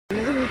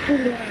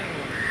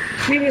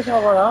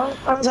சீரியஸாவாடா?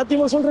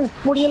 சத்தியமா சொல்றேன்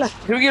முடியல.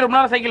 ஸ்விக்கி ரொம்ப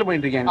நாள் சைக்கிள்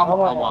பண்ணிட்டு இருக்கேன்.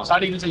 ஆமா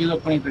ஸ்டார்டிங்ல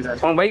சைக்கிள் பண்ணிட்டு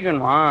இருக்காரு. உங்க பைக்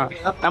வேணுமா?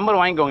 நம்பர்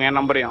வாங்கிக்கோங்க, என்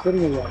நம்பரையும்.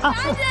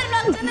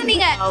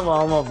 சரிங்க. ஆமா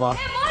ஆமாப்பா.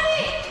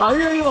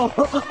 ஐயோ ஐயோ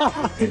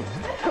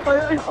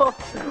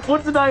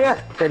முடிச்சுட்டாங்க.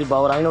 சரிப்பா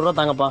ஒரு 500 ரூபா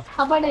தாங்கப்பா.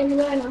 அப்பாட்ட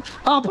 500 வேணும்.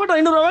 அப்பாட்ட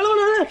 500 ரூபா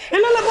வேணும்.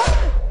 இல்ல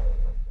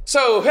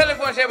சோ ஹலோ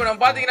இப்போ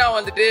நம்ம பாத்தீங்கன்னா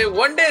வந்துட்டு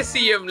ஒன் டே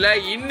சிஎம்ல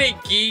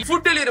இன்னைக்கு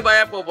ஃபுட் டெலிவரி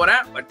பாயா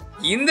போறேன். பட்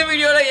இந்த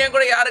வீடியோல என்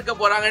கூட யாருக்கு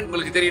போறாங்கன்னு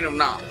உங்களுக்கு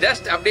தெரியணும்னா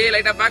ஜஸ்ட் அப்படியே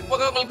லைட்டா பேக்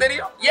போக உங்களுக்கு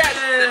தெரியும். எஸ்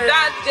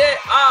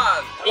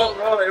ஹலோ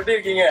ப்ரோ, எப்படி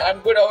இருக்கீங்க? ஐ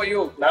am good. How are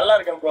you? நல்லா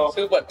இருக்கேன் bro.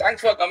 Super.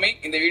 Thanks for coming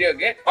இந்த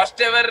வீடியோக்கு.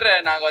 ஃபர்ஸ்ட் எவர்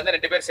நாங்க வந்து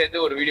 2 பேர்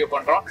சேர்ந்து ஒரு வீடியோ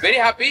பண்றோம். Very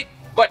happy.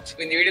 பட்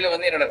இந்த வீடியோல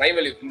வந்து என்னோட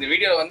ரைவல், இந்த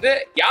வீடியோல வந்து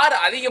யார்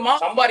அதிகமா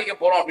சம்பாதிக்க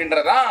போறோம்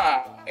அப்படின்றதான்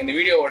இந்த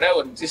வீடியோவோட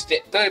ஒரு ஜிஸ்ட்.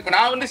 இப்போ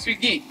நான் வந்து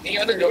ஸ்விக்கி, நீங்க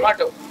வந்து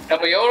ஜொமேட்டோ.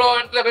 நம்ம எவ்வளவு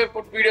இடத்துல போய்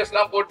ஃபுட் வீடியோஸ்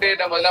எல்லாம் போட்டு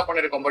நம்ம எல்லாம்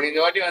பண்ணிருக்கோம். பட்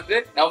இந்த வாட்டி வந்து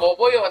நம்ம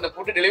போய் அந்த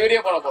ஃபுட்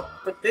டெலிவரியே பண்ண போறோம்.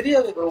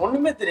 தெரியாது ப்ரோ,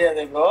 ஒண்ணுமே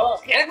தெரியாது ப்ரோ.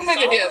 எனக்குமே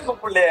தெரியாது.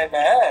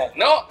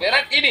 நோ வேற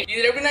ஈடி.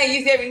 இது எப்படின்னா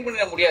ஈஸியா வின்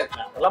பண்ணிட முடியாது.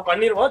 அதெல்லாம்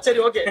பண்ணிருவோம்.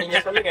 சரி ஓகே,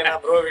 நீங்க சொல்லுங்க.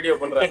 நான் ப்ரோ வீடியோ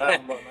பண்றேன்.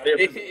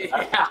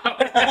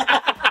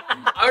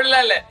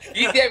 அப்படிலாம் இல்ல,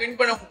 ஈஸியா வின்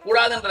பண்ண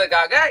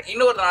கூடாதுன்றதுக்காக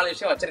இன்னொரு 4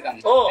 விஷயம்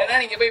வச்சிருக்காங்க. ஏன்னா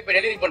நீங்க போய் இப்ப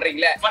டெலிவரி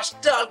பண்றீங்களா,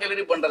 ஃபர்ஸ்ட் ஆல்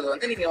டெலிவரி பண்றது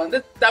வந்து நீங்க வந்து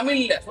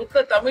தமிழ்ல,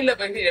 சுத்த தமிழ்ல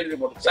பேசி டெலிவரி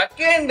பண்ணணும்.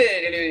 செகண்ட்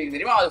டெலிவரி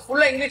தெரியுமா, அது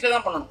ஃபுல்லா இங்கிலீஷ்ல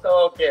தான் பண்ணணும்.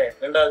 ஓகே.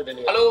 ரெண்டாவது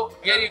delivery hello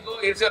here you go,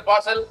 it's your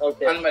parcel,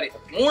 அந்த மாதிரி.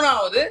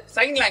 மூணாவது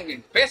சைன்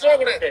லாங்குவேஜ் பேசவே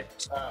கூடாது.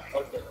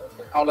 ஓகே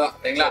அவ்வளவுதான்.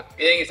 சரிங்களா?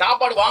 நீங்க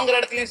சாப்பாடு வாங்குற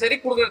இடத்துலயும் சரி,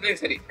 குடுக்குற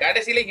இடத்துலயும் சரி,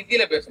 கடைசியில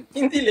ஹிந்தியில பேசணும்.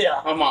 ஹிந்திலயா?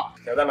 ஆமா.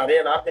 அதான் நிறைய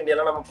நார்த்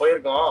இந்தியால நம்ம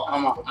போயிருக்கோம்.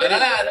 ஆமா.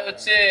 அதனால அதை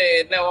வச்சு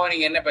என்னவோ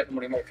நீங்க என்ன பேச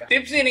முடியுமோ.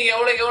 டிப்ஸ் நீங்க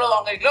எவ்வளவு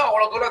வாங்குறீங்களோ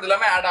அவ்வளவுக்கு அது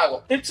எல்லாமே ஆட்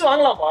ஆகும். டிப்ஸ்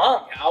வாங்கலாமா?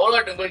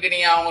 அவ்வளவு உங்களுக்கு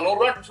நீங்க அவங்க 100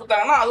 ரூபாய் டிப்ஸ்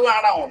கொடுத்தாங்கன்னா அதுவும்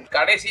ஆட் ஆகும்.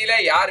 கடைசியில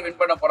யார் வின்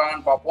பண்ண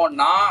போறாங்கன்னு பாப்போம்.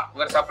 நான்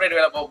இவர் செப்பரேட்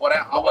வேலை போக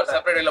போறேன், அவர்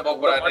செப்பரேட் வேலை போக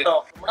போறாரு.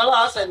 முன்னால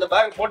ஆசை இந்த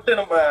பேக் போட்டு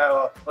நம்ம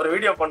ஒரு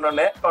வீடியோ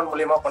பண்ணோம்னே அக்கவுண்ட்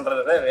மூலமா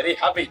பண்றது. Very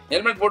happy.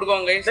 ஹெல்மெட்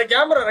போட்டுக்கோங்க. இந்த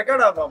கேமரா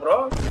ரெக்கார்ட் ஆகுமா ப்ரோ?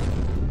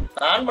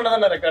 ஆன் பண்ணா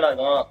தானே ரெக்கார்ட்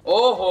ஆகும்.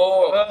 ஓஹோ,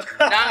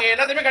 நாங்க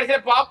எல்லாத்தையுமே கடைசியில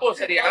பாப்போம்.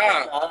 சரியா?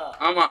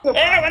 ஆமா.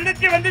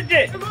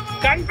 வந்துச்சு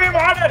confirm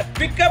order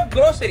pick up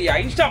grocery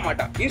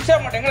Instamart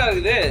எங்க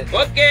இருக்குது?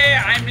 ஓகே,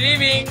 ஐ அம்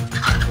லீவிங்.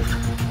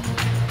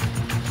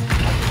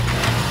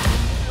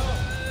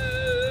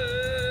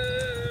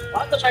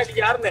 பாத்தா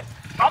இது யாருன்னு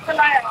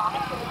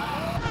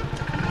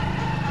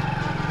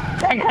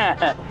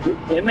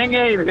என்னங்க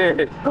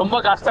இது ரொம்ப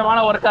கஷ்டமான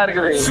ஒர்க்கா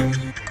இருக்குது.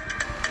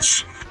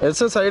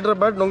 எஸ்எஸ்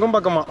ஹைதராபாத்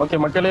நுங்கம்பாக்கமா. ஓகே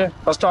மக்களே,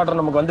 ஃபர்ஸ்ட் ஆர்டர்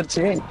நமக்கு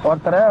வந்துருச்சு.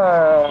 ஒருத்தரை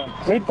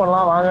மீட்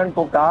பண்ணலாம் வாங்கன்னு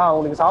கூப்பிட்டா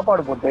அவங்களுக்கு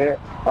சாப்பாடு போட்டு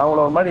அவங்கள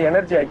ஒரு மாதிரி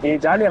எனர்ஜி ஆக்கி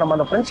ஜாலியாக நம்ம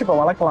அந்த ஃப்ரெண்ட்ஷிப்பை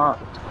வளர்க்கலாம்.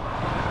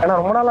 ஏன்னா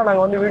ரொம்ப நாளாக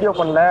நாங்கள் வந்து வீடியோ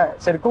பண்ணல,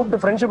 சரி கூப்பிட்டு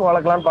ஃப்ரெண்ட்ஷிப்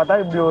வளர்க்கலான்னு பார்த்தா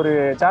இப்படி ஒரு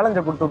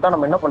சேலஞ்சை கொடுத்து விட்டா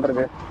நம்ம என்ன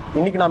பண்ணுறது?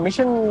 இன்னைக்கு நான்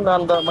மிஷன்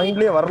அந்த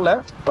மைண்ட்லேயே வரல.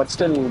 But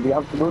still we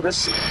have to to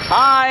this.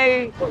 Hi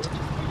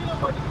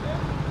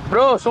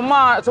bro, சும்மா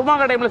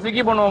டைம்ல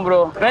ஸ்விக்கி பண்ணுவோம்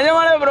ப்ரோ.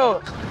 நிஜமாலே ப்ரோ.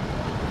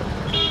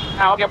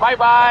 Okay, bye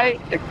bye.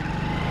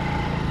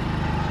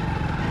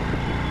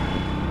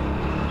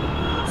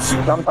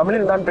 நாம்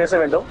தமிழில் தான் பேச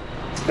வேண்டும்.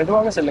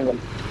 மெதுவாக செல்லுங்கள்,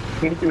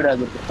 இடித்து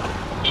விடாது.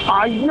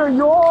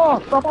 ஐயோ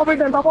தப்பா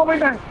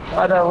போயிட்டேன்.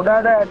 அத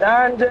விடாத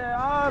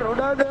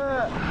விடாத.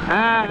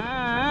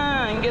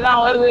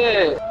 இங்கதான் வருது.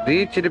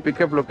 Reach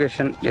pickup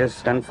location. S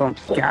confirm.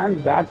 Scan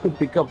back to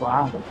pickup.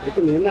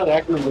 என்ன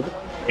ரேக் நம்பர்?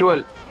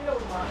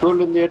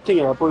 12 இருந்து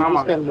எடுத்தீங்க. அப்போ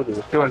ஸ்கேன்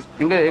பண்ணுங்க.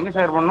 12 எங்க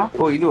ஷேர் பண்ணோம்?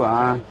 ஓ இதுவா?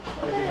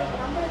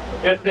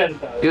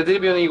 இது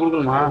திருப்பி வந்து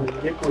கொடுக்கணுமா?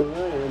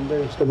 எந்த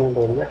இன்ஸ்ட்ருமெண்ட்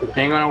வருங்க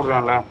எங்க வேணா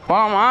கொடுக்கலாம்ல.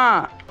 போமா,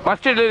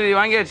 ஃபர்ஸ்ட் டெலிவரி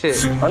வாங்கியாச்சு.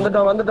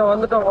 வந்துட்டோம்.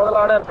 முதல்ல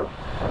ஆர்டர்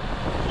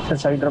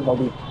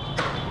ஹைதராபாத்.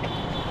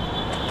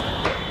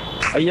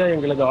 ஐயா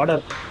எங்களுக்கு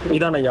ஆர்டர்.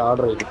 இதான் ஐயா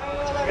ஆர்டர்.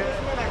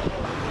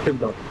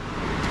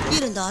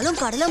 இருந்தாலும்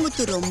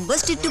கடலமுத்து ரொம்ப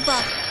ஸ்ட்ரிக்ட்டுப்பா.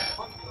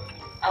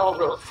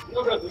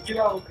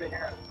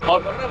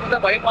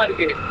 பயமா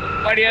இருக்கு.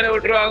 மடியார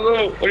விட்டுருவாங்க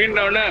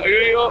அப்படின்றவன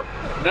ஐயோ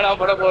என்னடா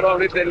பண்ண போறோம்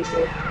அப்படின்னு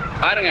தெரிஞ்சு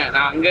பாருங்க.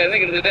 நான் அங்க இருந்து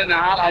கிட்டத்தட்ட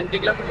 4-5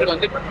 கிலோமீட்டர்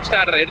வந்து ஃபர்ஸ்ட்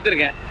ஆர்டர்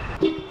எடுத்திருக்கேன்.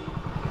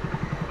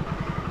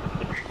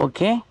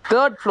 Okay,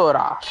 3rd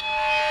Flora?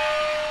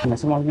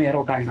 நெசமாலுமே ஏற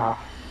விட்டாங்கடா.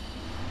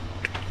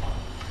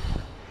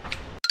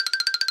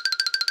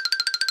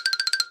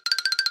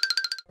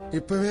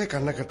 இப்பவே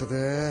கண்ணை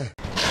கட்டுது.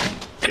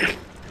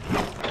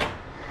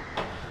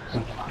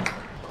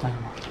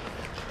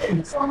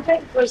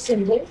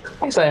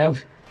 Yes, I am.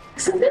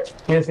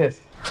 Yes.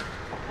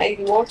 I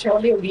watch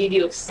all your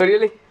videos. So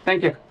really?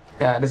 Thank you.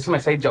 Yeah, this is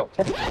my side job.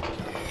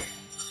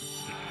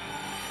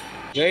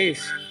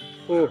 Guys,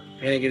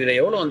 எனக்கு இதுல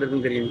எவ்வளவு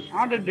வந்திருக்குன்னு தெரியும்.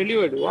 Order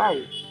delivered. Wow.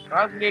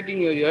 Calculating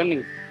your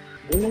earning.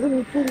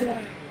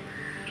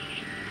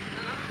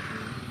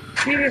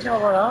 Serious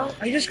ஆவாடா?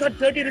 I just got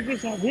 30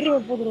 rupees. Video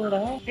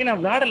போடுறடா. நான்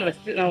விளையாடல.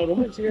 நான்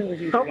ரொம்ப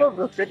serious.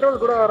 Petrol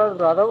கூட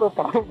வராது. அத ஒரு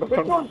பாவம்.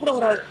 பெட்ரோல் கூட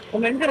வராது.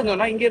 நம்ம எங்க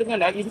இருந்தோம்னா இங்க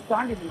இருந்தோம்டா. இது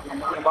தாண்டி இருக்கோம்.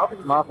 நம்ம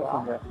பாப்பா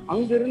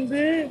அங்க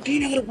இருந்து டி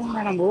நகர்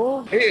போறோம் நம்ம.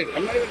 ஏய்,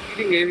 கண்ணாடி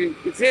மீட்டிங்.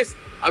 It says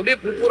அப்படியே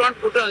புரான்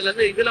போட்டு அதுல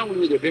இருந்து இதெல்லாம்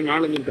உங்களுக்கு அப்படியே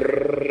மேல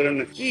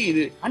இருந்து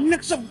இது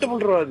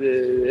அன்அக்செப்டபிள் அது.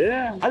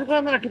 அதுக்காக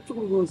தான் நான் டிப்ஸ்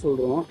கொடுக்கணும்னு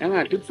சொல்றோம்.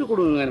 ஏங்க டிப்ஸ்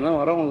கொடுங்க இந்த மாதிரி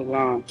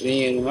வரவங்களுக்குலாம்.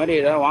 நீங்க இந்த மாதிரி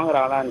ஏதாவது வாங்குற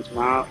ஆளா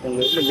இருந்துச்சுன்னா உங்க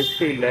வீட்டுல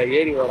லிஸ்ட் இல்ல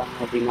ஏறி வராங்க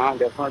அப்படின்னா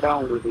டெஃபினட்டா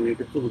உங்களுக்கு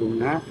டிப்ஸ்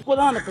கொடுங்க.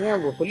 இப்போதான் அந்த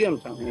பையன் சொல்லி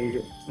அனுப்பிச்சாங்க.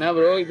 என்ன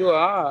ப்ரோ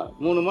இதுவா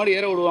 3 மாடி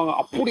ஏற விடுவாங்க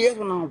அப்படியே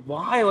சொன்னாங்க.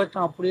 வாயை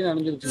வச்சான் அப்படியே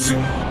நினைஞ்சிருச்சு.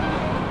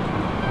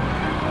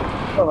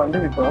 வந்து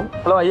விட்டோம்.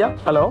 ஹலோ ஐயா.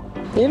 ஹலோ.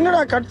 என்னடா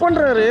கட்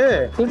பண்றாரு?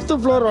 5th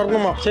ஃப்ளோர்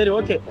வரணுமா? சரி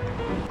ஓகே.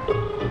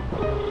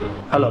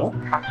 ஹலோ.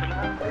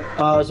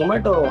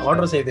 ஜொமேட்டோ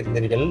ஆர்டர்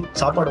செய்திருந்தீர்கள்,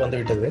 சாப்பாடு வந்து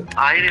விட்டது.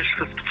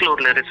 5th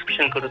ஃப்ளோர்ல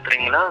ரிசப்ஷன்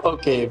கொடுத்துறீங்களா?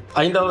 ஓகே,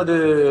 5வது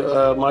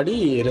மாடி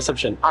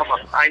ரிசப்ஷன். ஆமா,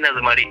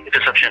 5வது மாடி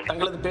ரிசப்ஷன்.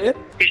 தங்களது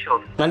பேர்?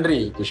 கிஷோர். நன்றி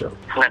கிஷோர்.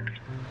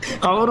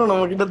 அவரும்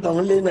நம்ம கிட்ட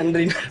தமிழ்லயே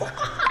நன்றி.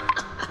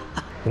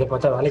 இதை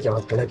பார்த்தா வேலைக்கு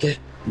ஆகுது கிழக்கு.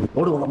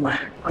 ஓடுவோம் நம்ம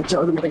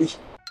 5வது மாடி.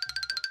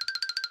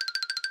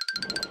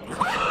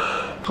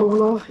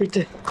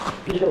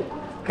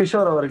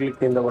 கிஷோர்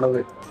அவர்களுக்கு இந்த உணவு.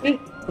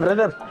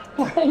 பிரதர்,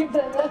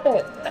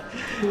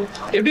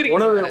 எப்படி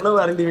உணவு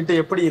அருந்தி விட்டு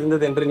எப்படி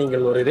இருந்தது என்று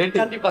நீங்கள் ஒரு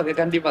ரேட்டிங்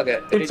கண்டிப்பாக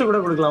டிப்ஸ் கூட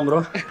கொடுக்கலாம் ப்ரோ.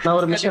 நான்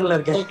ஒரு மிஷன்ல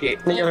இருக்கேன்,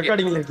 நீங்க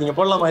ரெக்கார்டிங்ல இருக்கீங்க,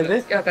 போடலாமா இது?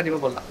 கண்டிப்பா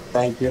போடலாம்.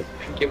 தேங்க்யூ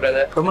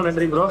பிரதர், ரொம்ப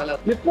நன்றி ப்ரோ.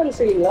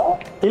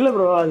 இல்ல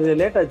ப்ரோ, அது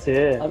லேட் ஆச்சு,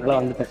 அதனால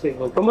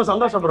வந்துட்டேன். ரொம்ப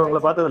சந்தோஷம் ப்ரோ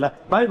உங்களை பார்த்ததுல.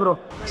 Bye bro.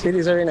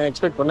 சீரியஸாவே நான்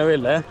எக்ஸ்பெக்ட் பண்ணவே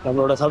இல்லை.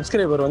 நம்மளோட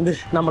சப்ஸ்கிரைபர் வந்து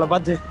நம்மளை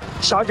பார்த்து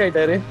ஷாக்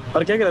ஆயிட்டாரு.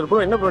 அவர் கேட்கிறாரு,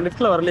 ப்ரோ என்ன ப்ரோ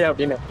லிஃப்ட்ல வரலையா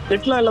அப்படின்னு.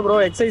 லிஃப்ட்லாம் இல்ல ப்ரோ,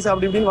 எக்ஸசைஸ்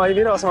அப்படி இப்படின்னு வாய்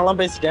வீரவசனம்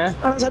எல்லாம் பேசிட்டேன்.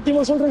 ஆனா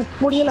சத்தியமா சொல்றேன்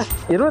முடியல.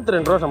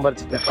 22 ரூபா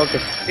சம்பாரிச்சிட்டேன். ஓகே,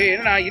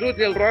 என்ன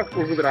 27 ரூபா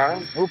கொடுக்குறா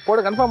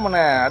போட்டு கன்ஃபார்ம் பண்ண.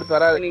 அடுத்து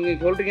வராது நீங்க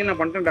சொல்றீங்க, நான்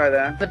பண்ணிட்டேன்டா.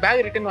 அதை இந்த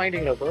பேக் ரிட்டர்ன்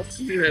வாங்கிட்டீங்களா ப்ரோ?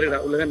 இருக்குடா,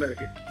 உள்ளதான்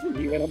இருக்கு.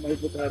 நீ வேற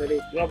மதிப்பு தரடே.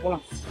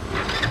 போலாம்.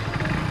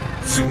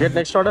 Get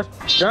next order.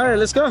 Yeah,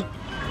 let's go.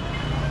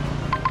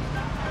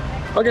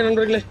 Okay,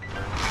 நண்பர்களே.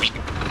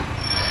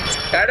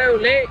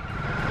 கடவுளே,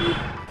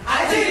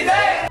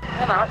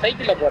 நான்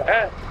சைக்கிள்ல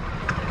போறேன்.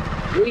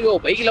 ஐயோ,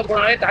 பைக்ல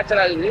போனாலே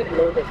காய்ச்சல் ஆகுது.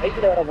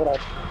 சைக்கிள் வர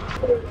போறாரு.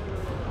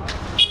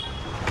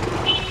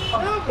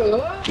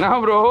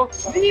 ப்ரோ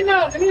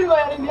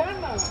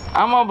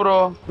ஆமா ப்ரோ,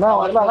 நான்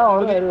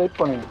வெயிட்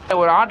பண்ணுங்க.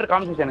 ஒரு ஆர்டர்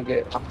காமிச்சிச்சு எனக்கு.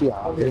 அப்படியா?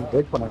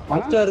 வெயிட்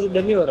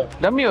பண்ணுங்க.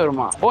 டம்மி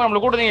வருமா? ஓ, நம்மள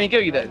கூட நீங்க நிக்க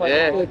வைக்குது.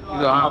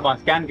 ஆமா,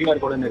 ஸ்கேன் QR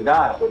கோட் இருக்கா?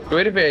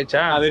 வெரிஃபை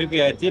ஆயிடுச்சா?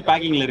 வெரிஃபை ஆயிடுச்சு.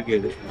 பேக்கிங்ல இருக்கு.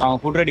 இது அவங்க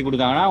ஃபுட் ரெடி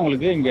கொடுத்தாங்கன்னா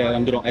உங்களுக்கு இங்க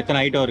வந்துரும்.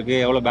 எத்தனை ஐட்டம் இருக்கு,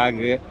 எவ்வளவு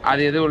பேக்,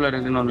 அது எது உள்ள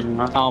இருக்குன்னு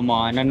வந்துருங்க. ஆமா,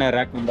 என்னென்ன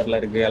ரேக்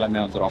நம்பர்ல இருக்கு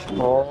எல்லாமே வந்துரும்.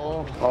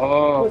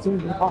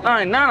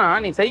 என்னன்னா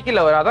நீ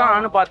சைக்கிள்ல வர, அதான்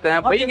நானும்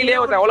பார்த்தேன். பைக்கிலே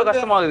அவ்வளவு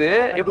கஷ்டமாகுது.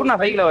 எப்படி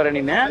நான் சைக்கிள்ல வரேன்?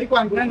 நீங்க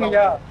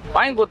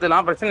வாங்கி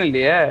கொடுத்துலாம், பிரச்சனை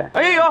இல்லையே.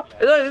 ஐயோ,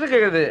 ஏதோ இது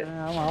கேக்குது.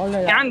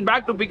 Can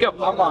back to pickup.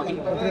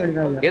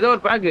 ஏதோ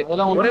ஒரு பேக்.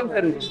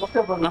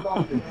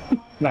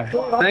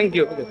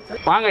 தேங்க்யூ.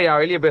 வாங்க ஐயா,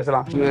 வெளியே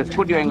பேசலாம்.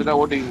 ஸ்கூட்டி வாங்கி தான்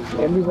ஓட்டுவீங்க.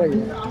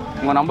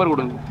 உங்க நம்பர்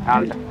கொடுங்க.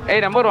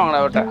 ஏய், நம்பர்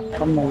வாங்கடா அவட்ட.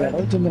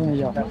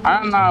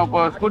 ஆனா நான்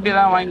இப்போ ஸ்கூட்டி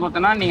தான் வாங்கி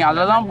கொடுத்தேன்னா நீங்க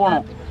அதில் தான்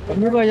போகணும்.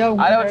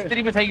 அதை வச்சு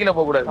திருப்பி சைக்கிள்ல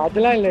போக கூடாது.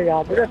 அதெல்லாம் இல்லையா,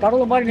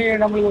 கடவுள் மாதிரி நீங்க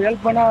நம்மளுக்கு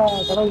ஹெல்ப் பண்ணா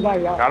கடவுள் தான்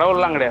ஐயா.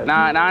 கடவுள்லாம் கிடையாது.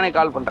 நானே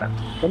கால் பண்றேன்.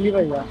 கண்டிப்பா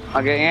ஐயா.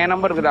 ஓகே, என்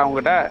நம்பர் இருக்குதா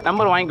உங்ககிட்ட?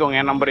 நம்பர் வாங்கிக்கோங்க,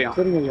 என் நம்பரையும்.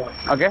 சரிங்க ஐயா.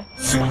 ஓகே.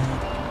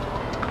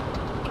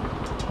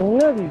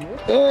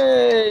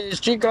 ஏய்,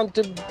 ஸ்ரீகாந்த்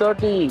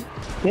 30.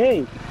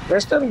 ஏய்,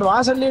 ரெஸ்டாரண்ட்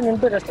வாசல்லே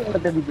நின்று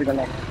ரெஸ்டாரண்ட் தேடிட்டு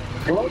இருக்கேன்.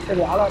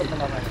 சரி, ஆளா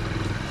இருக்கேன்.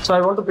 So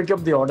I want to pick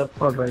up the order.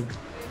 All right.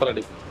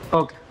 Already.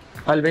 Okay.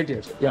 I'll wait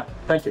here. Yeah,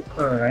 thank you.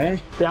 All right.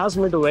 They asked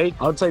me to wait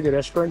outside the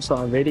restaurant, so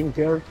I'm waiting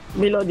here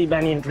below the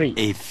banyan tree.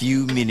 A few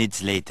minutes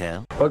later.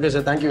 Okay,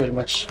 sir. Thank you very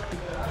much.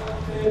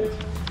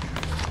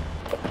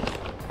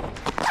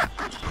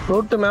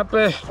 Route map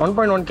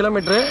 1.1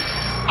 kilometer.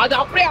 அது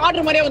அப்படியே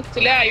order மாதிரியே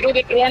வந்துச்சுல,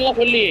 28 ரூபாய்லாம்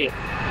சொல்லி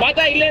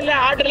பார்த்தா இல்ல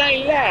ஆர்டர்லாம்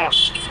இல்ல.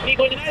 நீ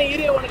கொஞ்ச நேரம்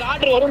இரு, உனக்கு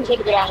ஆர்டர் வரும்னு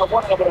சொல்லிக்கிறாங்க.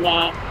 போனதுக்கு அப்புறமா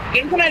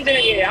டென்ஷன் ஆயிடுச்சு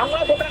எனக்கு.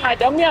 அவங்களா சொல்றேன்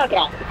நான் டம்மி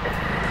ஆடுறான்.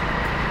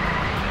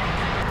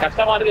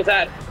 கஷ்டமா இருக்கு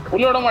சார்.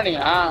 உள்ள விட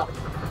மாட்டீங்க.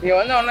 நீங்க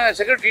வந்து ஒன்னு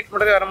செக்யூரிட்டி ட்ரீட்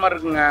பண்றதே வர மாதிரி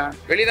இருக்குங்க.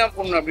 வெளியதான்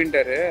போகணும்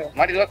அப்படின்ட்டாரு.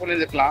 மாதிரி தான்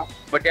சொல்லியிருக்கலாம்.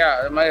 பட் யா,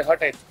 அது மாதிரி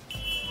ஹர்ட் ஆயிடுச்சு.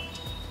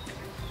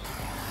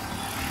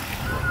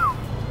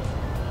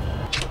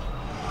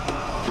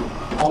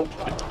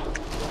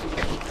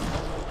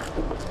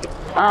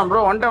 ப்ரோ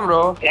வந்துட்டேன்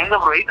ப்ரோ. எங்க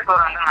ப்ரோ? 8th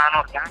ஃப்ளோர் வந்து நானும்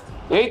இருக்கேன்.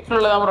 8th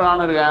ஃப்ளோர்ல தான் ப்ரோ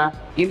நானும் இருக்கேன்.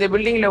 இந்த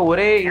பில்டிங்ல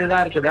ஒரே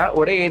இதுதான் இருக்குதா?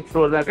 ஒரே 8th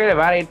ஃப்ளோர் தான் இருக்கு, இல்ல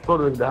வேற 8th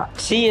ஃப்ளோர் இருக்குதா?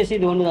 சிஎஸ்சி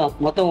இது ஒண்ணுதான்.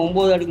 மொத்தம்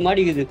 9 அடுக்கு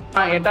மாடி இருக்குது.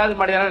 8வது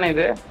மாடி தானே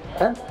இது?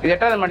 இது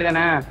 8வது மாடி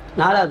தானே?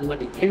 4வது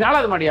மாடி. இது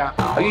 4வது மாடியா?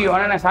 ஐயோ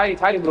அண்ணா,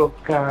 சாரி ப்ரோ.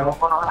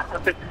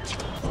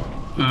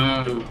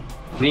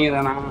 நீங்க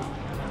தானா?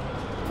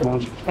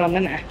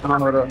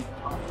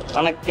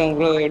 வணக்கம்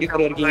ப்ரோ, எப்படி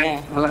ப்ரோ இருக்கீங்க?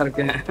 நல்லா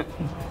இருக்கேன்.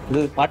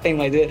 இது பார்ட் டைம்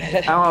இது?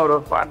 ஆமா bro,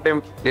 part time.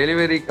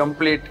 Delivery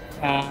complete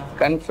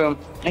confirm.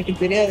 எனக்கு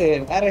தெரியாது,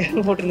 வேற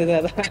யாரும் போட்டிருந்தது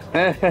அதான்.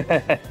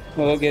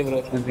 Okay bro.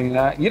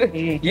 சரிங்களா?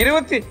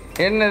 20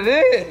 என்னது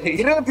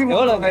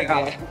 23.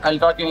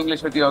 I'll talk in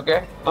English with you, okay?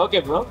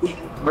 Okay bro.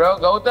 Bro,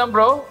 Gautam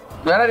bro,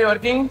 Where are you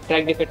working?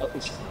 Track defect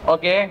office.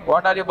 Okay.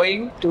 What are you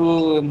buying?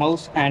 2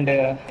 mouse and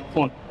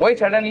phone. Why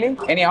suddenly?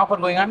 Any offer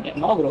going on? Yeah,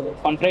 no bro,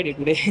 Fun Friday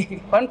today.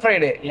 Fun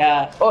Friday.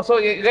 Yeah. Oh, so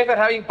you guys are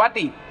having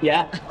party?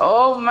 Yeah.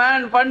 Oh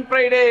man, Fun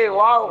Friday.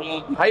 Wow.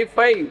 High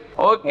five.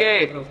 Okay.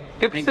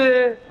 Tips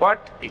what?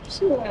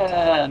 It's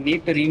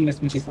need to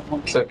reinvest in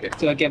amount. It's okay.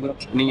 It's okay bro.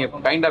 நீங்க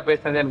கைண்டா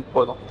பேசுனதே எனக்கு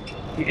போதும்.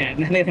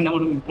 என்ன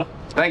பண்ணுவீங்க?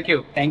 Thank you.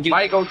 Thank you.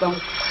 Bye Gautham.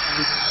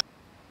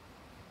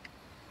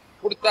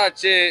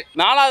 கொடுத்தாச்சு.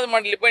 4வது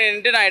மாடியில் போய்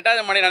நின்று நான்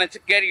 8வது மாடி நினைச்சு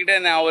கேட்டுக்கிட்டே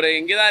இருந்தேன். அவர்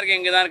இங்கதான்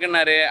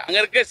இருக்குன்னாரு. அங்க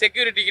இருக்க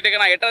செக்யூரிட்டி கிட்ட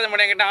நான் 8வது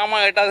மாடி கேட்டேன். ஆமா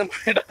 8வது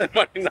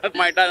மாடி தான்.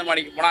 8வது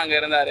மாடிக்கு போனா அங்க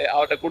இருந்தாரு.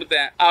 அவர்கிட்ட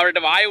கொடுத்தேன்.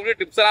 அவர்கிட்ட வாய் விட்டு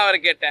டிப்ஸ் எல்லாம் வேற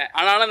கேட்டேன்.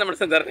 ஆனாலும் அந்த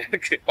மனுஷன் தர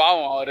இருக்கு.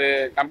 பாவம் அவரு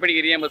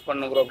கம்பெனிக்கு ரீஎம்பர்ஸ்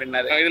பண்ணுங்க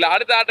அப்படின்னாரு. இதுல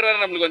அடுத்த ஆர்டர் வேற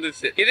நம்மளுக்கு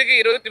வந்துச்சு. இதுக்கு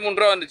 23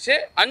 ரூபா வந்துச்சு.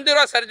 5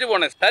 ரூபா சர்ஜ்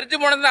போனஸ் 5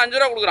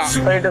 ரூபா கொடுக்குறான்.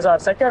 So it is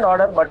our second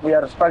order, but we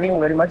are struggling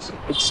very much.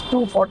 It's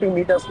 240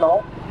 meters now.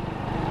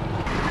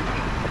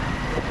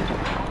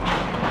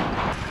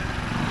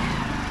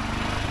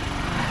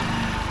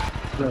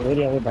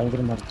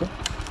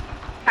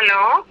 Hello.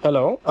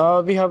 Hello.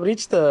 We have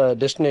reached the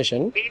destination.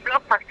 B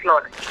block first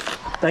floor.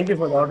 Thank you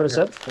for the order,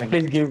 sir.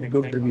 Please give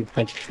good review.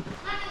 Thank you.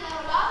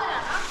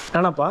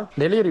 என்னப்பா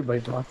delivery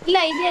பாய்ப்பா? இல்ல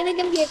இது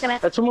எதுக்குன்னு கேக்குறேன்.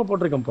 சும்மா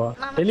போட்டுருக்கேன்ப்பா.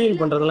 Delivery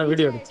பண்றதெல்லாம்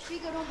video எடுத்து.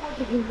 ஸ்பீக்கரும்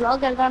போட்டுருக்கீங்க.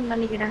 vlogger தான்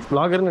நினைக்கிறேன்.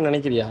 vloggerன்னு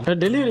நினைக்கிறியா?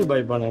 டெலிவரி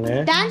பாய்ப்பா நானு.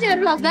 டான்ஜர்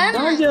vlogger.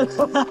 டான்ஜர்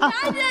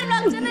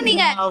vlog சொன்ன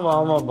நீங்க.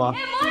 ஆமாப்பா.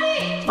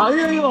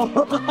 ஐயோ.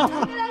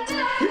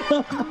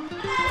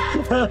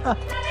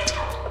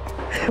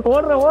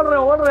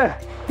 ஓடுறேன்.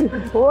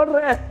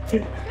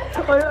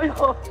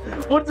 ஐயோ.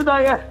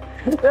 புடிச்சிட்டாங்க.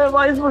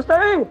 வாய்ஸ்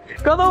புடிச்சாங்க.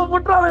 கதவு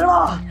புட்றானுங்களா?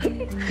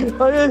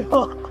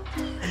 ஐயோ.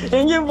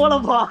 எங்கேயும்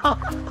போலப்பா,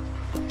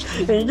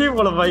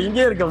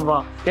 இங்கே இருக்கேன்ப்பா.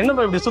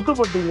 என்னப்பா இப்படி சுத்து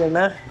போட்டீங்க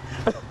என்ன?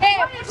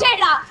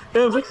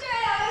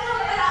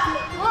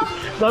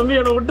 தம்பி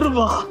என்னை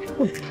விட்டுருப்பா,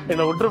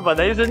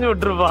 தயவு செஞ்சு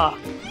விட்டுருப்பா.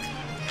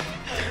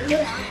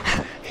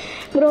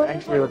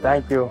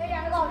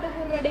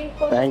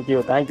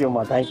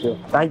 தேங்க்யூமா.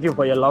 Thank you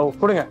for your love.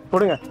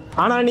 கொடுங்க.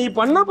 ஆனா நீ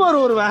பண்ண போற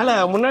ஒரு வேலை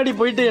முன்னாடி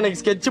போயிட்டு எனக்கு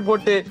ஸ்கெட்ச்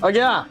போட்டு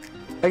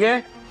ஓகே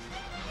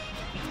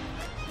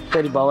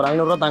சரிப்பா, ஒரு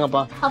 500 ரூபா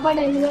தாங்கப்பா. அப்பாட்ட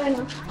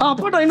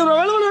 500 ரூபா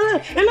வேணும்.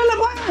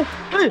 இல்லப்பா,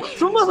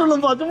 சும்மா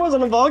சொல்லுப்பா.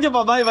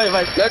 ஓகேப்பா, பாய்.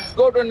 லெட்ஸ்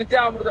கோ டு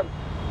நித்யா அமிர்தம்.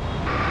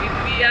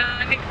 நித்யா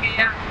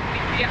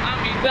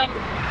அமிர்தம்.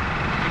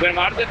 இப்போ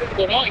மார்க்கெட்டுக்கு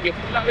போறோம். இங்க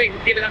ஃபுல்லாவே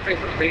ஹிந்தியில தான்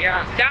பேசுறோம். சரியா?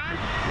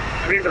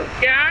 அப்படின்றோம்.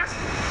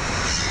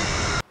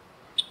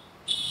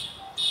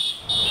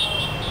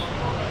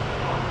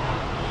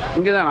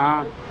 இங்கதானா?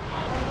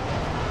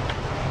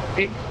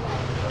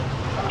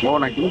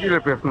 நான் ஹிந்தியில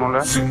பேசணும்ல.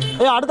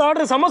 அடுத்த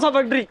ஆர்டர் சமோசா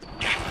ஃபேக்டரி.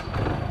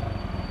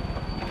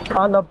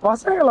 அந்த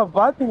பசங்களை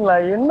பாத்தீங்களா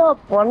என்ன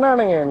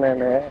பண்ணானுங்க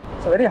என்னன்னு?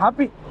 வெரி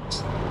ஹாப்பி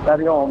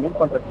எல்லாரையும் மீட்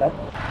பண்றதுல.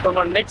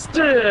 நம்ம நெக்ஸ்ட்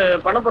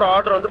பண்ண போற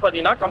ஆர்டர் வந்து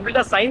பாத்தீங்கன்னா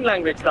கம்ப்ளீட்டா சைன்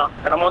லாங்குவேஜ் தான்.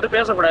 நம்ம வந்து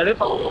பேசக்கூடாது.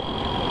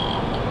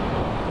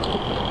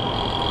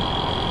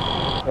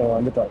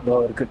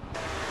 வந்துட்டோம் இருக்கு.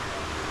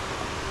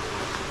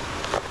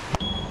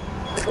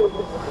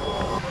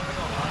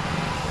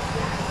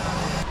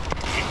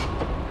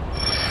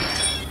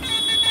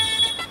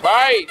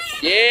 भाई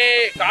ये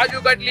काजू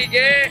कतली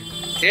के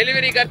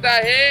डेलीवरी करता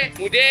है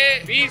मुझे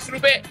 20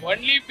 रुपए,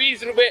 ओनली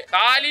 20 रुपए,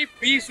 खाली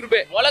 20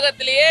 रुपए.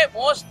 உலகத்திலேயே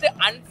மோஸ்ட்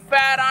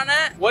அன்பேரான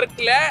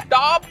ஒர்க்ல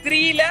டாப்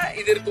 3ல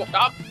இது இருக்கும்.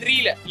 டாப்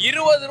 3ல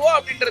 20 ரூபா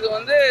அப்படின்றது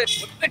வந்து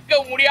ஒத்துக்க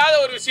முடியாத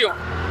ஒரு விஷயம்.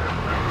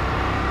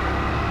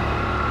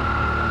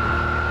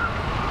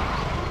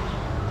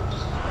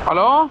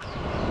 हेलो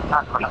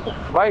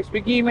भाई,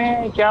 स्विगी में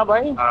क्या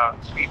भाई?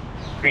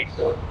 मैं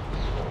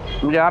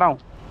जा रहा हूँ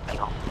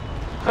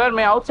सर,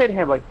 मैं आउटसाइड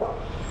है भाई.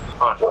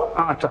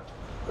 अच्छा,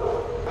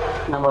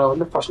 நம்மளை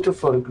வந்து ஃபர்ஸ்ட்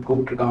ஃப்ளோருக்கு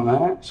கூப்பிட்டுருக்காங்க.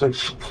 ஸோ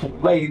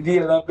ஃபுல்லாக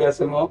ஹிந்தியில தான்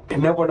பேசணும்.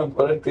 என்ன பண்ண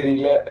போறேன்னு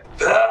தெரியல.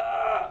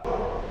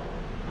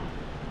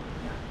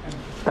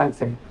 Thanks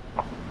sir.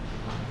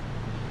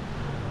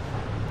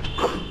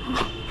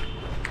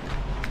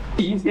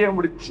 ஈஸியாக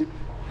முடிச்சு.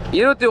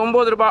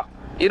 29 ரூபா,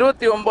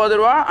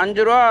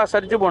 5 ரூபா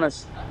சர்ஜ்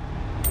போனஸ்,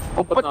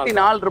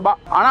 34 ரூபாய்.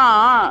 ஆனா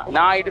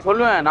நான் இது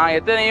சொல்லுவேன், நான்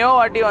எத்தனையோ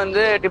வாட்டி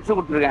வந்து டிப்ஸ்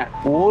கொடுத்துருக்கேன்.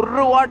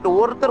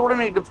 ஒருத்தர் கூட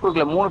எனக்கு டிப்ஸ்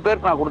கொடுக்கல. 3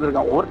 பேருக்கு நான்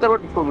கொடுத்துருக்கேன். ஒருத்தர் கூட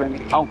டிப்ஸ்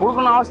கொடுக்கல. அவங்க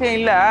கொடுக்கணும் அவசியம்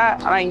இல்லை.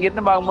 ஆனா இங்க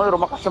இருந்து பார்க்கும்போது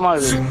ரொம்ப கஷ்டமா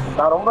இருக்குது.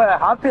 நான் ரொம்ப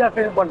ஹாப்பியா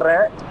ஃபீல்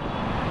பண்றேன்.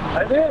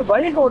 அது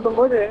பைக் ஓட்டும்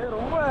போது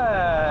ரொம்ப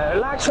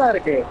ரிலாக்ஸா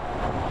இருக்கு.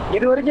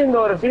 இது வரைக்கும் இந்த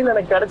ஒரு ஃபீல்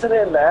எனக்கு கிடைச்சதே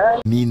இல்லை.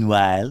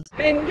 Meanwhile,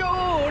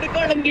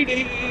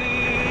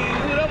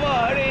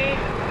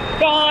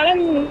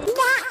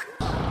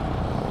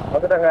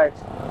 வந்துட்டாங்க.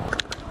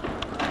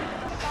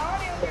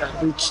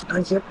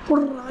 நான்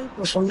எப்படிடா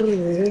இப்ப சொல்றது?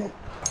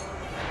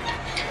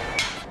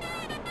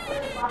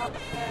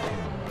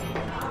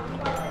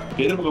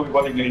 எதிர்ப்பு போய்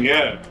பாத்தீங்க நீங்க?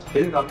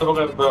 எதுக்கு அந்த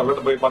பக்கம்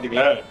அவர்கிட்ட போய்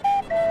பாத்தீங்களா?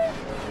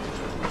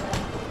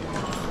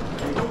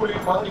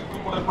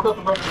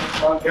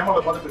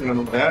 கேமரா பாத்துட்டு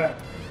இருக்கேன்.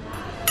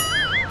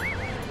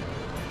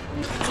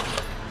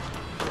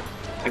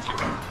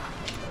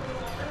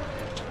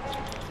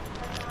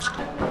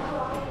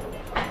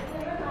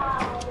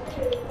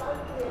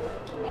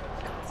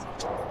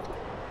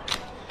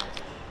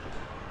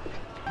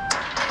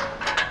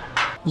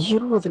 20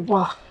 ரூபா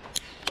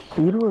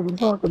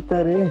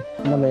கொடுத்தாரு.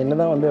 நம்ம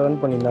என்னதான் வந்து ஏர்ன்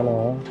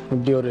பண்ணியிருந்தாலும்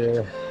இப்படி ஒரு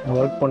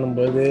ஒர்க்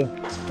பண்ணும்போது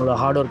ஒரு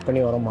ஹார்ட் ஒர்க்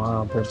பண்ணி வரோமா,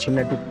 அப்போ ஒரு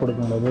சின்ன டிப்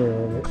கொடுக்கும்போது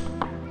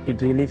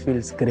it really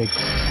feels great.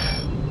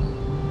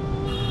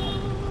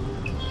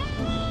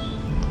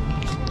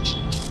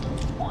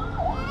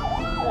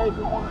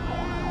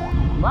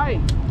 Bye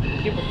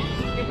keep it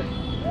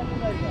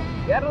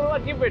 200 ரூபா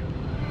கீப் இட்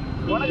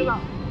உனக்கு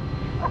தான்.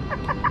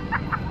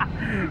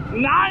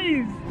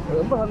 நைஸ்.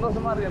 ரொம்ப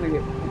சந்தோஷமா இருக்கு எனக்கு.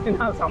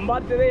 நான்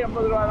சம்பாதிச்சதே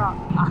 80 ரூபா தான்.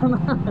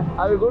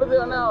 அது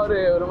கொடுத்தோன்னா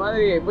ஒரு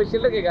மாதிரி போய்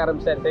சில்லறை கேட்க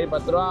ஆரம்பிச்சார். சரி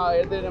 10 ரூபா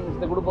எடுத்து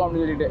நம்ம கொடுப்போம்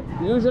அப்படின்னு சொல்லிட்டு.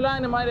 யூஸ்வலாக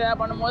இந்த மாதிரி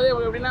பண்ணும்போது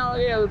எப்படின்னா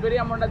அது பெரிய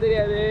அமௌண்ட்டாக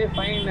தெரியாது,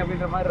 ஃபைன்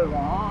அப்படின்ற மாதிரி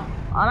இருக்கும்.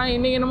 ஆனால்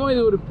இன்னைக்கு என்னமோ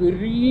இது ஒரு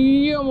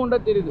பெரிய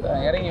அமௌண்ட்டாக தெரியுது.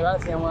 இறங்கி வேலை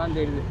செய்யாமல் தான்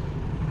தெரியுது.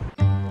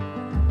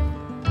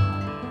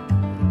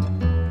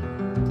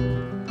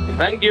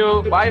 Thank you.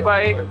 Bye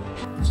bye.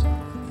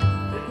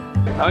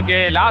 Okay,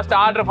 last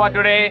order for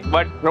today,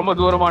 but ரொம்ப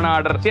தூரமான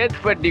ஆர்டர்.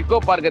 சேத்பட் டிகோ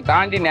பார்க்க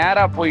தாண்டி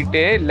நேரா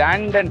போயிட்டு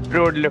London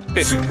road left.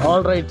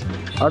 All right,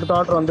 அடுத்த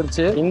ஆர்டர்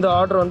வந்துருச்சு. இந்த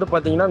ஆர்டர் வந்து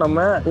பாத்தீங்கன்னா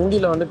நம்ம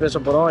ஹிந்தியில வந்து பேச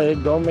போறோம்.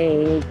 ஏக்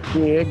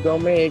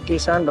கவுமே ஏக்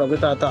கிசான் ரகு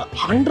தாத்தா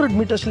 100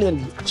 மீட்டர்ஸ்லயே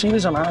இருக்கு.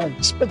 சீரியஸா நான்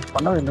எக்ஸ்பெக்ட்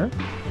பண்ணவே இல்லை.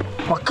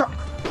 பக்கா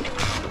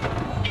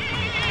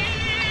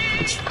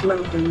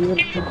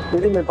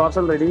ரெடி,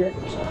 பார்சல் ரெடி.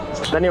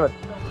 தன்யவாத்.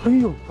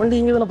 ஐயோ, வண்டி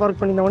இங்கே தானே பார்க்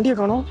பண்ணி வண்டியை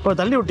காணோம். இப்போ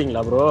தள்ளி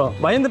விட்டீங்களா ப்ரோ?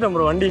 பயந்துட்டேன்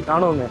ப்ரோ, வண்டி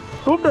காணோங்க.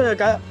 கூப்பிட்டு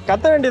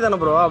கத்த வேண்டியதானே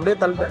ப்ரோ? அப்படியே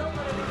தள்ளிட்டேன்.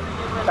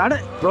 கடை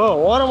ப்ரோ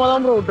ஓரமாக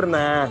தான் ப்ரோ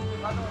விட்டுருந்தேன்.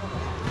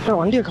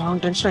 வண்டியை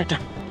காணும், டென்ஷன்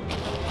ஆகிட்டேன்.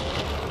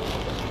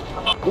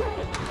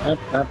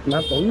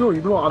 ஐயோ,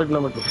 இதுவும் 6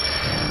 கிலோமீட்டர்.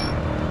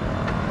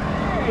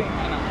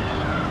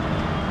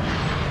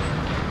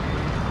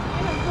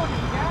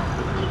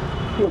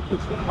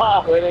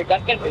 ஒரு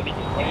கண்டென்ட்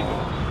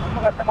ரொம்ப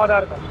கஷ்டமாக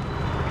தான் இருக்கும்.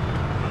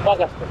 ரொம்ப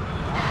கஷ்டம்.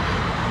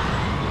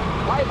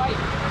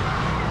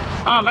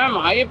 மேம்,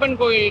 ஐயப்பன்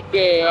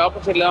கோயிலுக்கு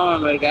ஆப்போசிட்ல தான்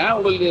மேம் இருக்கேன்.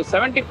 உங்களுக்கு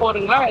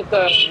 74ங்களா?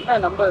 என்ன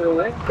நம்பர்?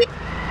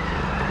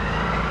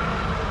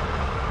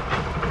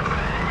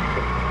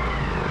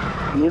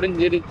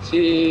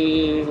 முடிஞ்சிருச்சு.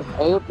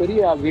 அது பெரிய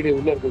வீடு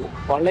உள்ள இருக்குது.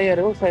 பழைய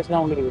ரோட்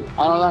சைஸ்லாம் உள்ள இருக்குது.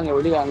 அதனால தான் அங்கே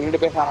வெளியே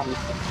அங்கிட்டு பேச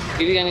ஆரம்பிச்சேன்.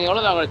 இது எனக்கு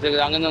எவ்வளோ தான்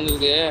கிடைச்சிருக்கு? அங்கேருந்து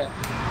வந்துருக்கு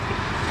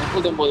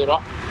 39 ரூபா.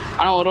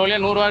 ஆனால் ஒரு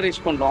வழியாக 100 ரூபா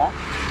ரீச் பண்ணுறோம்.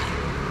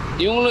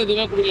 இவங்களும்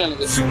இதுவுமே குடிக்கல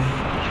எனக்கு.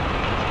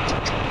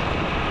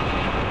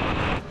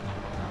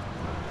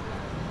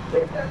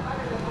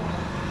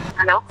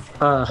 हेलो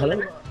हेलो,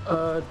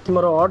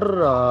 तुम्हारा ऑर्डर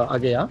आ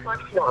गया?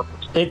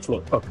 8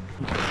 फ्लोर. ओके,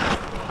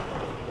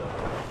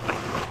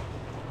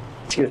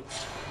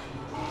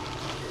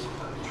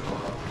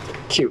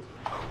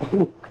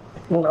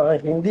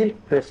 நான் ஹிந்தியில்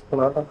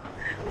பேசினா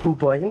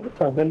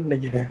பயந்துட்டாங்கன்னு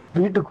நினைக்கிறேன்.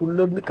 வீட்டுக்குள்ள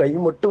இருந்து கை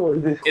மட்டும்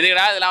வருது.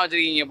 எதுக்கடா இதெல்லாம்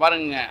வச்சிருக்கீங்க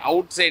பாருங்க.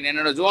 அவுட் சைடு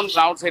என்னோட ஜோன்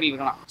அவுட் சைடில்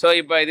இருக்கலாம். ஸோ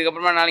இப்போ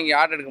இதுக்கப்புறமா நான் இங்கே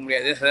ஆர்டர் எடுக்க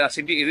முடியாது.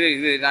 சிட்டி இது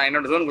நான்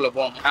என்னோட ஜோனுக்குள்ளே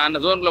போகணும். நான்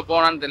அந்த ஜோனுக்குள்ளே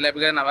போனான்னு தெரியல,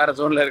 பிகாஸ் நான் வேற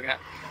ஜோனில்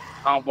இருக்கேன்.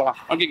 போகலாம்.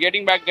 Okay,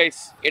 getting back guys,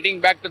 getting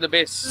back to the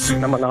base.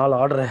 நம்ம 4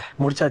 ஆர்டரை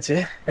முடிச்சாச்சு.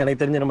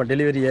 எனக்கு தெரிஞ்ச நம்ம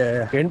டெலிவரியை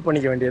எண்ட்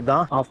பண்ணிக்க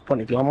வேண்டியதுதான். ஆஃப்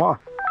பண்ணிக்கலாமா?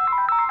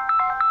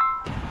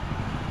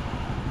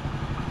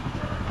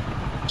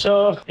 ஸோ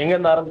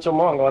எங்கேருந்து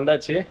ஆரம்பிச்சோமோ அங்கே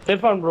வந்தாச்சு,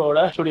 இர்ஃபான் ப்ரோவோட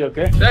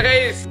ஸ்டுடியோக்கு.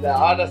 இந்த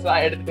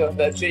ஆர்டர்ஸ்லாம் எடுத்துட்டு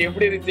வந்தாச்சு.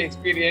 எப்படி இருந்துச்சு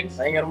எக்ஸ்பீரியன்ஸ்?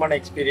 பயங்கரமான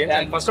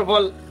எக்ஸ்பீரியன்ஸ். ஃபர்ஸ்ட் ஆஃப்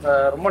ஆல்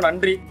ரொம்ப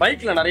நன்றி.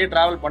 பைக்ல நிறைய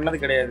டிராவல் பண்ணது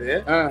கிடையாது.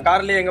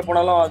 கார்லயே எங்க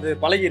போனாலும் அது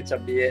பழகிருச்சு.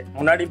 அப்படியே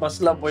முன்னாடி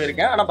பஸ்ல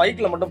போயிருக்கேன், ஆனா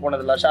பைக்ல மட்டும்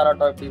போனது இல்லை. ஷேர்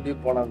ஆட்டோ இப்படி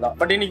போனதுதான்.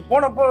 பட் இன்னைக்கு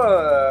போனப்போ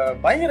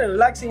பயங்கர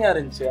ரிலாக்ஸிங்கா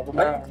இருந்துச்சு. அப்போ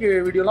பைக்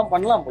வீடியோ எல்லாம்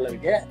பண்ணலாம் போல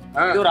இருக்கு.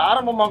 இது ஒரு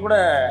ஆரம்பமா கூட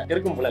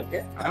இருக்கும் போல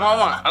இருக்கு.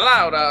 ஆமா, நல்லா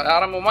ஒரு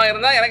ஆரம்பமா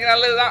இருந்தா எனக்கு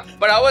நல்லதுதான்.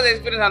 பட் அவர்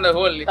எக்ஸ்பீரியன்ஸ் அந்த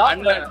ஹோல்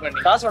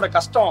காசோட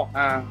கஷ்டம்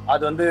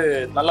அது வந்து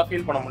நல்லா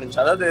ஃபீல் பண்ண முடிஞ்சு.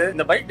 அதாவது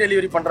இந்த பைக்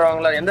டெலிவரி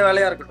பண்றவங்கள எந்த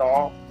வேலையா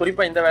இருக்கட்டும்,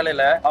 குறிப்பா இந்த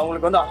வேலையில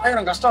அவங்களுக்கு வந்து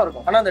 1000 கஷ்டம்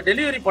இருக்கும். ஆனா அந்த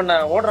டெலிவரி பண்ண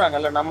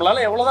ஓடுறாங்கல்ல,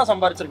 நம்மளால எவ்வளவுதான்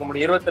சம்பாதிச்சிருக்க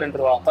முடியும்? 22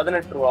 ரூபா,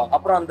 18 ரூபா.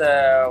 அப்புறம் அந்த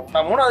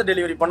நான் 3வது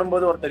டெலிவரி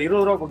பண்ணும்போது ஒருத்தர்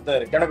 20 ரூபா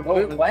கொடுத்தாரு. எனக்கு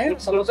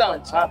பயங்கர சந்தோஷம்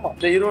இருந்துச்சு.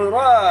 இந்த 20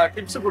 ரூபா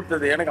டிப்ஸ்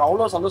கொடுத்தது எனக்கு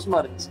அவ்வளவு சந்தோஷமா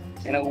இருந்துச்சு.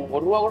 எனக்கு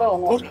 1 ரூபா கூட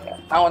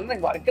நான் வந்து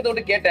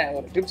வரைக்கத்தோடு கேட்டேன்,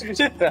 ஒரு டிப்ஸ்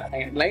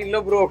லைன்ல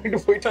ப்ரோ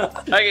அப்படின்னு போயிட்டேன்.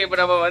 ஓகே, இப்போ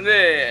நம்ம வந்து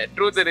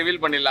ட்ரூத்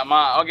ரிவீல்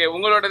பண்ணிடலாமா? ஓகே,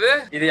 உங்களோடது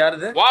இது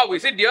யாருது? Wow,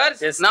 is it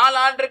yours? 4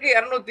 ஆர்டருக்கு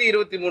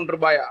 223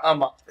 ரூபாயா?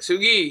 ஆமா.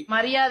 ஸ்விக்கி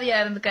மரியாதையா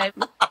இருந்துக்க.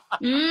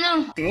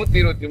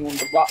 123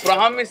 ரூபாய்.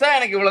 ப்ராமிஸா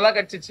எனக்கு இவ்வளவுதான்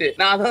கிடைச்சிச்சு.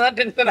 நான் அதான்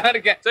டென்ஷனா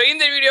இருக்கேன். சோ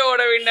இந்த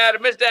வீடியோவோட வின்னர்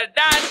மிஸ்டர்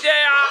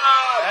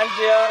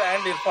டான்ஜியர்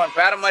அண்ட் இர்ஃபான்.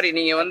 வேற மாதிரி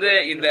நீங்க வந்து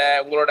இந்த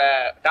உங்களோட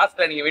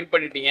டாஸ்க்ல நீங்க வின்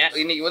பண்ணிட்டீங்க.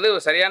 இன்னைக்கு வந்து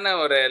சரியான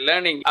ஒரு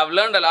learning. I've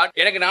learned a lot.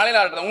 எனக்கு 4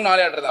 ஆர்டர் தான்,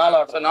 4 ஆர்டர் தான்.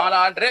 So 4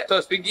 order. சோ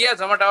ஸ்விக்கியா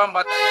ஜொமேட்டோவா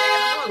பார்த்தா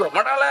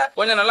ஜொமேட்டோல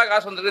கொஞ்சம் நல்லா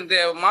காசு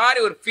வந்திருக்கு மாதிரி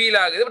ஒரு ஃபீல்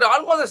ஆகுது. பட்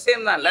ஆல்மோஸ்ட்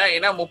சேம் தான் இல்ல?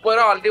 ஏன்னா 30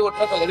 ரூபா ஆல்ரெடி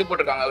ஒருத்தர் எழுதி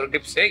போட்டிருக்காங்க ஒரு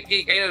டிப்ஸ்.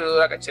 கையில 20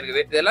 ரூபா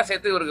கிடைச்சிருக்குது. இதெல்லாம்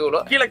சேர்த்து ஒரு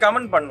எவ்வளவு? கீழே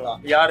கமெண்ட் பண்ணலாம்.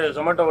 யாரு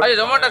ஜொமேட்டோ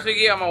ஜொமேட்டோ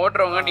ஸ்விக்கி ஆமா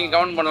ஓட்டுறவங்க நீங்க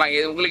கமெண்ட் பண்ணலாம்.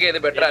 இது உங்களுக்கு எது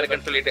பெட்டரா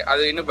இருக்குன்னு சொல்லிட்டு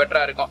அது இன்னும்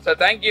பெட்டரா இருக்கும். So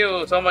thank you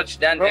so much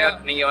டான்ஜியர்.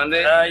 நீங்க வந்து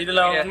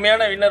இதுல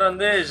உண்மையான வின்னர்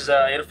வந்து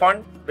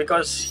Irfan,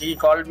 because he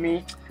called me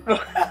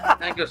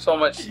thank you so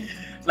much.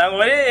 நாங்க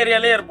ஒரே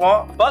ஏரியாலே இருப்போம்.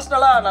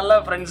 பர்சனலா நல்ல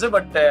ஃப்ரெண்ட்ஸ்.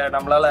 பட்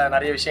நம்மளால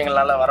நிறைய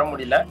விஷயங்கள்னால வர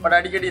முடியல. பட்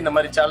அடிக்கடி இந்த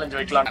மாதிரி சேலஞ்ச்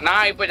வைக்கலாம்.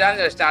 நான் இப்போ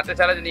சேலஞ்ச் வச்சிட்டேன். அடுத்த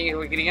சேலஞ்ச் நீங்க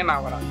வைக்கிறீங்க,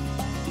 நான் வரேன்.